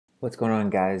What's going on,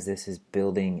 guys? This is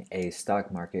building a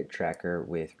stock market tracker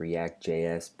with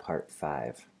react.js part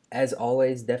 5. As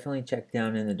always, definitely check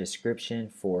down in the description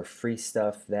for free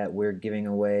stuff that we're giving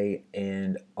away,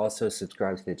 and also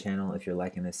subscribe to the channel if you're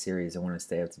liking this series and want to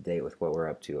stay up to date with what we're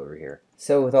up to over here.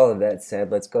 So with all of that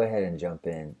said, let's go ahead and jump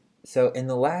in. So in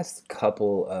the last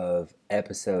couple of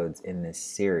episodes in this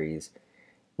series,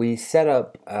 we set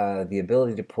up the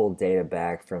ability to pull data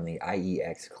back from the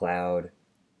IEX Cloud,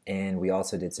 and we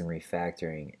also did some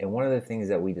refactoring. And one of the things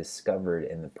that we discovered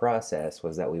in the process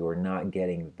was that we were not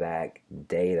getting back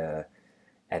data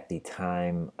at the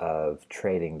time of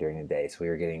trading during the day. So we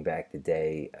were getting back the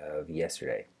day of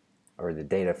yesterday, or the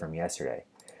data from yesterday.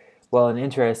 Well, an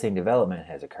interesting development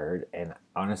has occurred, and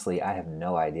honestly, I have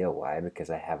no idea why, because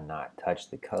I have not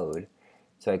touched the code.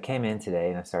 So I came in today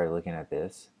and I started looking at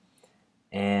this,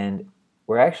 and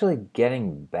we're actually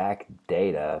getting back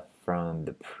data from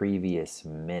the previous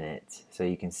minute. So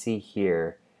you can see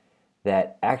here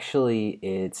that actually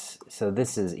so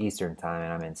this is Eastern time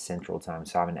and I'm in Central time,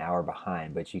 so I'm an hour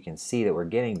behind, but you can see that we're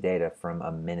getting data from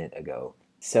a minute ago.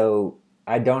 So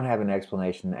I don't have an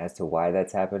explanation as to why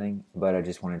that's happening, but I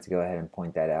just wanted to go ahead and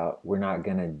point that out. We're not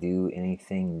going to do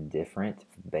anything different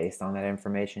based on that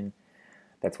information.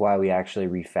 That's why we actually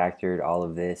refactored all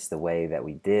of this the way that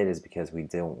we did, is because we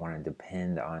don't want to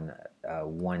depend on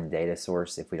one data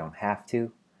source if we don't have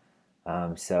to.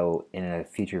 So in a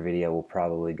future video, we'll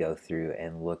probably go through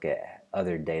and look at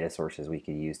other data sources we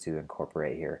could use to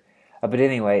incorporate here. But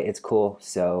anyway, it's cool.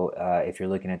 So if you're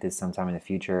looking at this sometime in the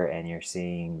future and you're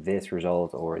seeing this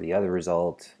result or the other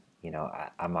result,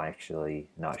 I'm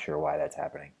actually not sure why that's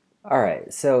happening. All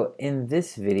right, so in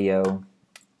this video,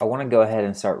 I want to go ahead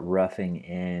and start roughing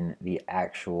in the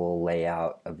actual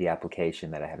layout of the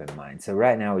application that I have in mind. So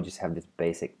right now we just have this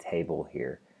basic table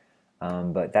here,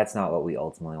 but that's not what we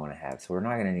ultimately want to have. So we're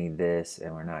not going to need this,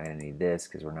 and we're not going to need this,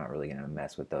 because we're not really going to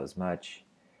mess with those much.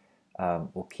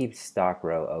 We'll keep stock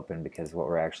row open, because what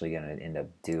we're actually going to end up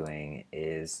doing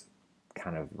is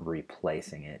kind of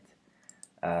replacing it.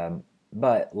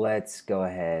 But let's go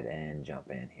ahead and jump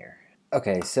in here.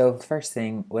 Okay, so first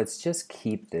thing, let's just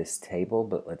keep this table,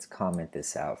 but let's comment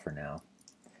this out for now.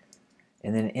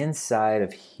 And then inside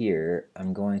of here,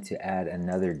 I'm going to add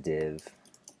another div,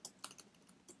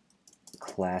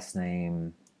 class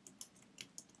name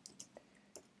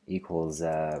equals,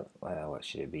 what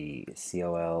should it be,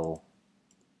 COL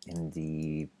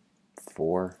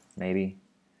MD4 maybe?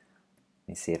 Let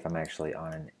me see if I'm actually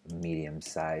on a medium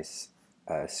size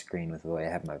screen with the way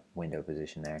I have my window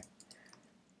position there.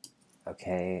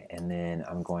 Okay, and then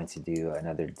I'm going to do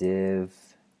another div,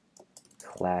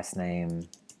 class name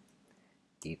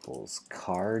equals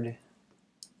card.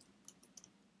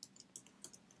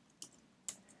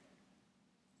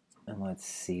 And let's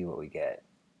see what we get.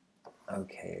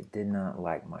 Okay, it did not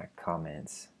like my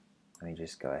comments. Let me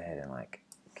just go ahead and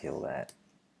kill that.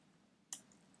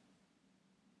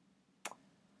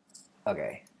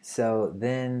 Okay, so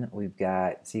then we've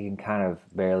got, so you can kind of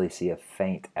barely see a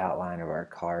faint outline of our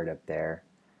card up there.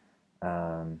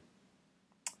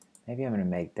 Maybe I'm going to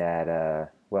make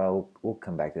that, well, we'll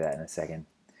come back to that in a second.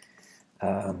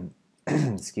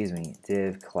 Excuse me,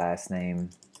 div class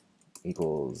name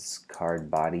equals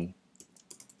card body.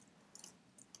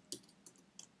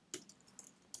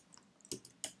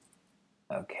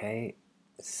 Okay,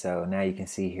 so now you can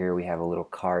see here we have a little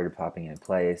card popping in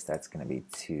place. That's going to be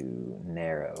too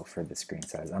narrow for the screen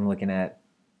size I'm looking at.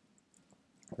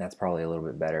 That's probably a little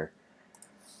bit better.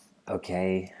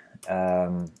 Okay,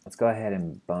 let's go ahead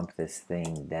and bump this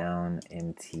thing down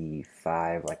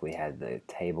MT5 like we had the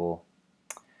table.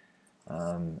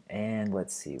 And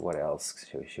let's see, what else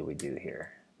should we do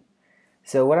here?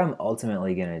 So what I'm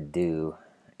ultimately going to do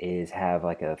is have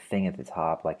like a thing at the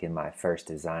top, like in my first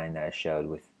design that I showed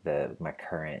with my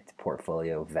current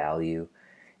portfolio value,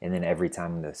 and then every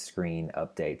time the screen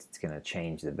updates, it's going to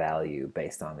change the value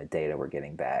based on the data we're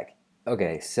getting back.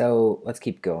 Okay, so let's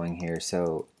keep going here.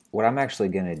 So what I'm actually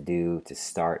going to do to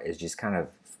start is just kind of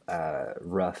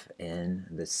rough in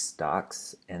the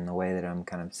stocks in the way that I'm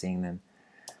kind of seeing them.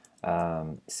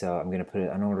 So I'm going to put an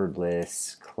unordered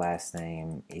list, class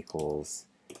name equals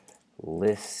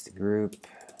list group,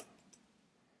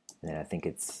 and then I think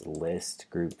it's list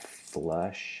group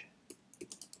flush.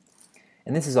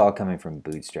 And this is all coming from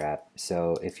Bootstrap,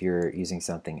 so if you're using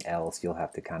something else, you'll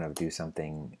have to kind of do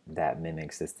something that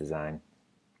mimics this design.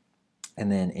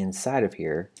 And then inside of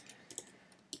here,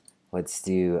 let's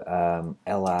do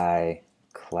li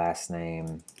class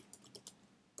name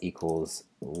equals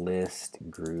list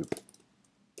group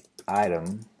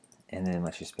item, and then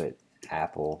let's just put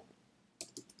Apple,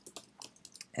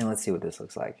 and let's see what this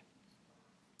looks like.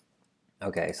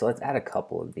 Okay, so let's add a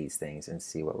couple of these things and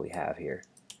see what we have here.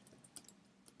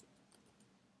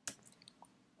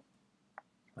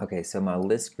 Okay, so my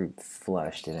list group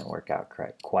flush didn't work out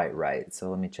quite right, so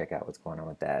let me check out what's going on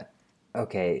with that.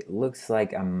 Okay, looks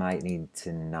like I might need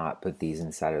to not put these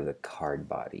inside of the card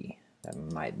body. That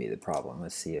might be the problem.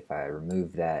 Let's see if I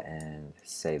remove that and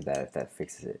save that, if that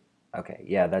fixes it. Okay,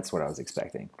 yeah, that's what I was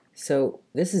expecting. So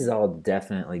this is all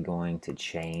definitely going to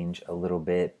change a little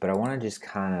bit, but I want to just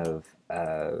kind of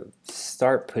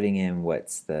start putting in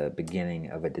what's the beginning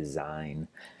of a design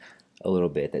a little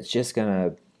bit. That's just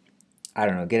gonna, I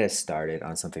don't know, get us started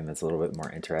on something that's a little bit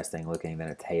more interesting looking than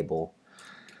a table.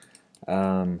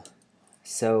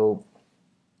 So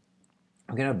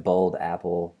I'm gonna bold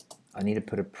Apple. I need to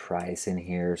put a price in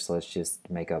here, so let's just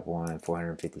make up one,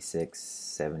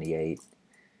 456.78.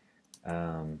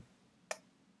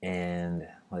 And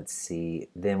let's see,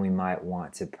 then we might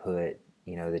want to put,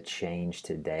 you know, the change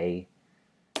today.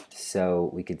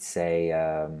 So we could say,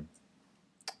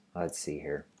 let's see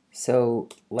here. So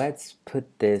let's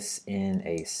put this in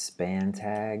a span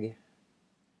tag,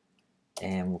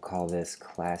 and we'll call this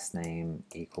class name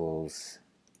equals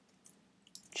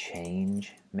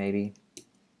change, maybe.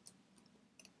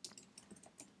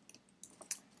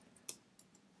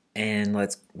 And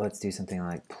let's do something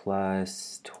like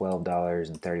plus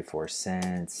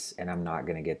 $12.34, and I'm not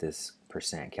going to get this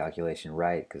percent calculation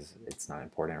right because it's not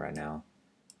important right now.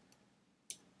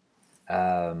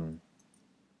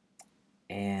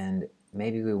 And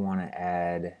maybe we want to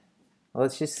add, well,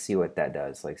 let's just see what that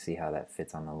does, like see how that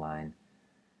fits on the line.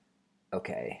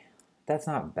 Okay, that's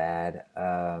not bad.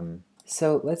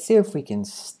 So let's see if we can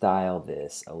style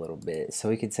this a little bit. So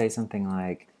we could say something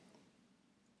like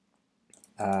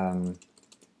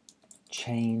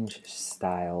change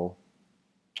style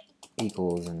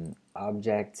equals an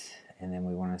object, and then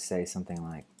we want to say something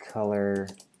like color,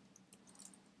 like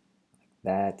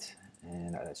that,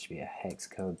 and that should be a hex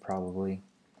code probably.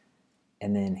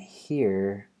 And then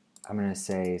here I'm going to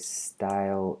say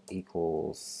style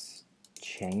equals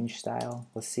change style.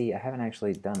 Let's see, I haven't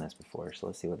actually done this before, so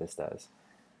let's see what this does.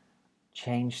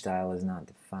 Change style is not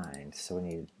defined, so we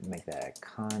need to make that a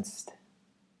const.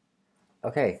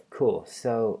 Okay, cool.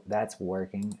 So that's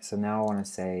working. So now I want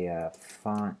to say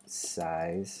font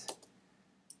size,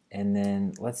 and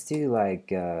then let's do like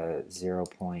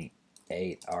 0.8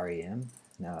 rem.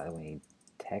 Now that we need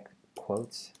tech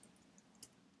quotes,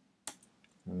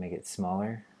 we'll make it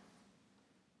smaller,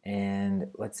 and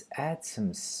let's add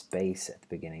some space at the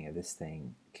beginning of this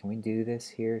thing. Can we do this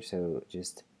here? So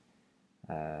just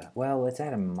well, let's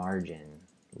add a margin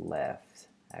left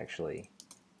actually.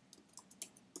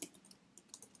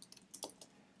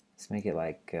 Let's make it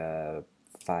like 5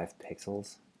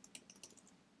 pixels.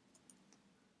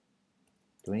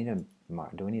 Do we need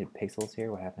pixels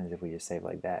here? What happens if we just save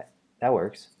like that? That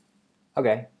works.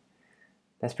 Okay,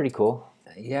 that's pretty cool.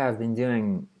 Yeah, I've been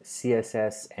doing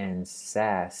CSS and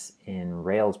Sass in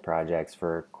Rails projects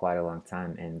for quite a long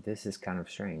time, and this is kind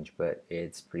of strange, but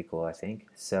it's pretty cool, I think.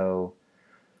 So,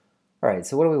 all right,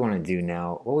 so what do we want to do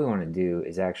now? What we want to do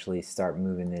is actually start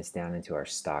moving this down into our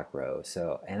stock row.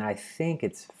 So, and I think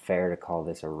it's fair to call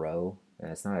this a row.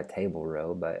 And it's not a table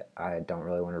row, but I don't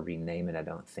really want to rename it, I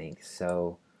don't think.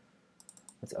 So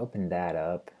let's open that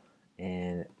up,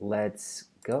 and let's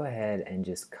go ahead and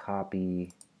just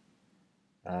copy,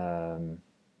 let's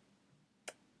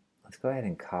go ahead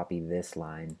and copy this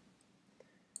line,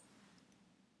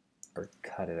 or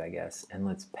cut it, I guess, and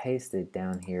let's paste it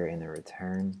down here in the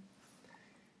return.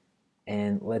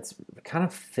 And let's kind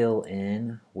of fill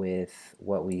in with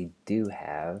what we do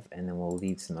have, and then we'll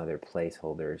leave some other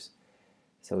placeholders.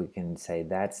 So we can say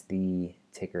that's the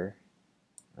ticker.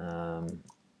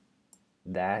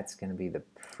 That's going to be the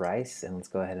price, and let's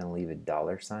go ahead and leave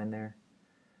a $sign there.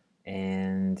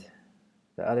 And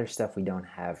the other stuff we don't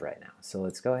have right now. So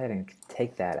let's go ahead and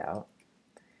take that out.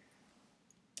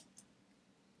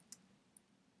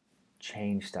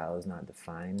 Change style is not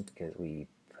defined because we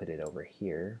put it over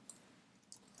here.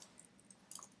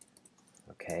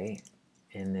 Okay,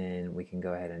 and then we can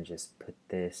go ahead and just put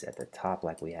this at the top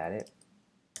like we had it.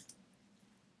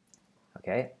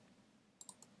 Okay,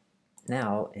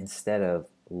 now instead of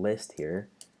list here,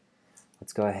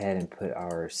 let's go ahead and put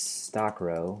our stock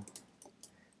row,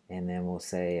 and then we'll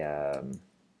say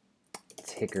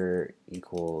ticker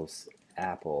equals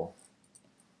Apple,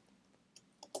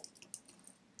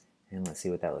 and let's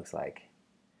see what that looks like.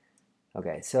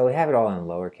 Okay, so we have it all in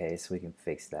lowercase, so we can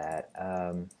fix that.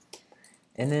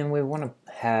 And then we want to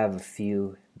have a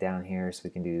few down here, so we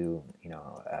can do, you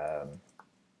know,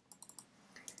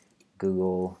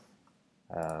 Google,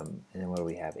 and then what do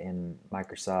we have in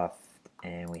Microsoft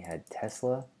and we had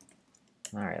Tesla.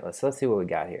 All right, let's see what we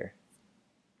got here.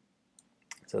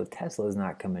 So Tesla is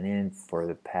not coming in for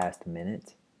the past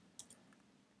minute.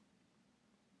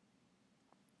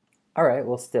 All right,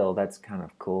 well still, that's kind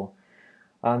of cool.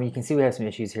 You can see we have some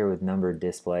issues here with numbered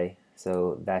display.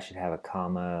 So that should have a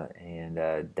comma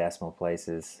and decimal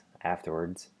places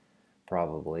afterwards,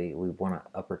 probably. We want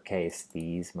to uppercase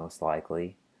these most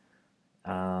likely.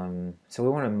 So we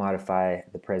want to modify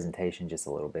the presentation just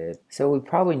a little bit. So we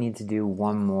probably need to do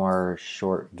one more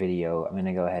short video. I'm going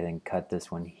to go ahead and cut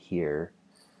this one here.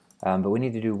 But we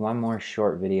need to do one more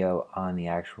short video on the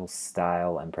actual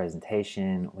style and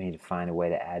presentation. We need to find a way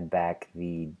to add back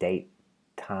the date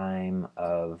time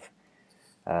of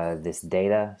this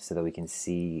data so that we can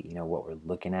see, what we're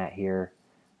looking at here.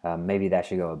 Maybe that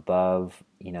should go above,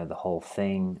 the whole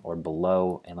thing, or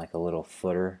below in like a little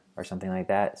footer or something like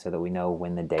that, so that we know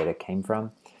when the data came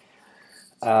from.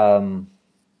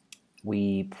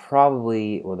 We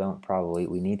probably,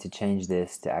 we need to change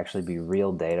this to actually be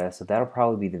real data, so that'll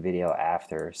probably be the video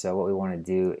after. So what we want to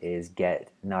do is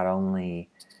get not only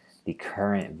the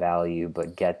current value,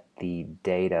 but get the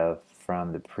data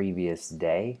from the previous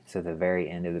day, so the very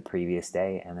end of the previous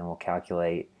day, and then we'll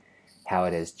calculate how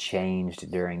it has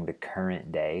changed during the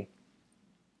current day.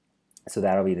 So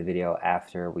that'll be the video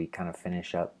after we kind of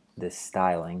finish up this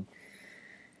styling.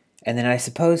 And then I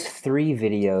suppose 3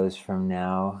 videos from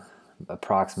now,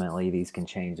 approximately, these can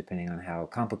change depending on how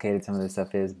complicated some of this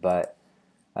stuff is, but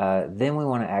then we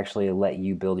want to actually let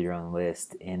you build your own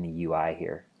list in the UI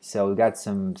here. So we've got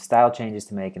some style changes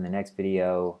to make in the next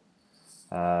video,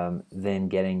 then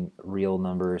getting real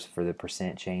numbers for the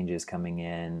percent changes coming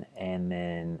in, and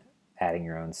then adding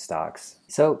your own stocks.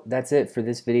 So that's it for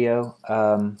this video.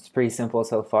 It's pretty simple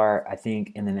so far. I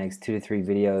think in the next 2 to 3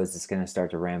 videos it's going to start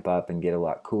to ramp up and get a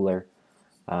lot cooler.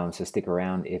 So stick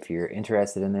around if you're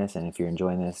interested in this, and if you're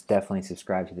enjoying this, definitely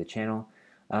subscribe to the channel.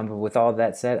 But with all of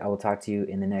that said, I will talk to you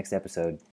in the next episode.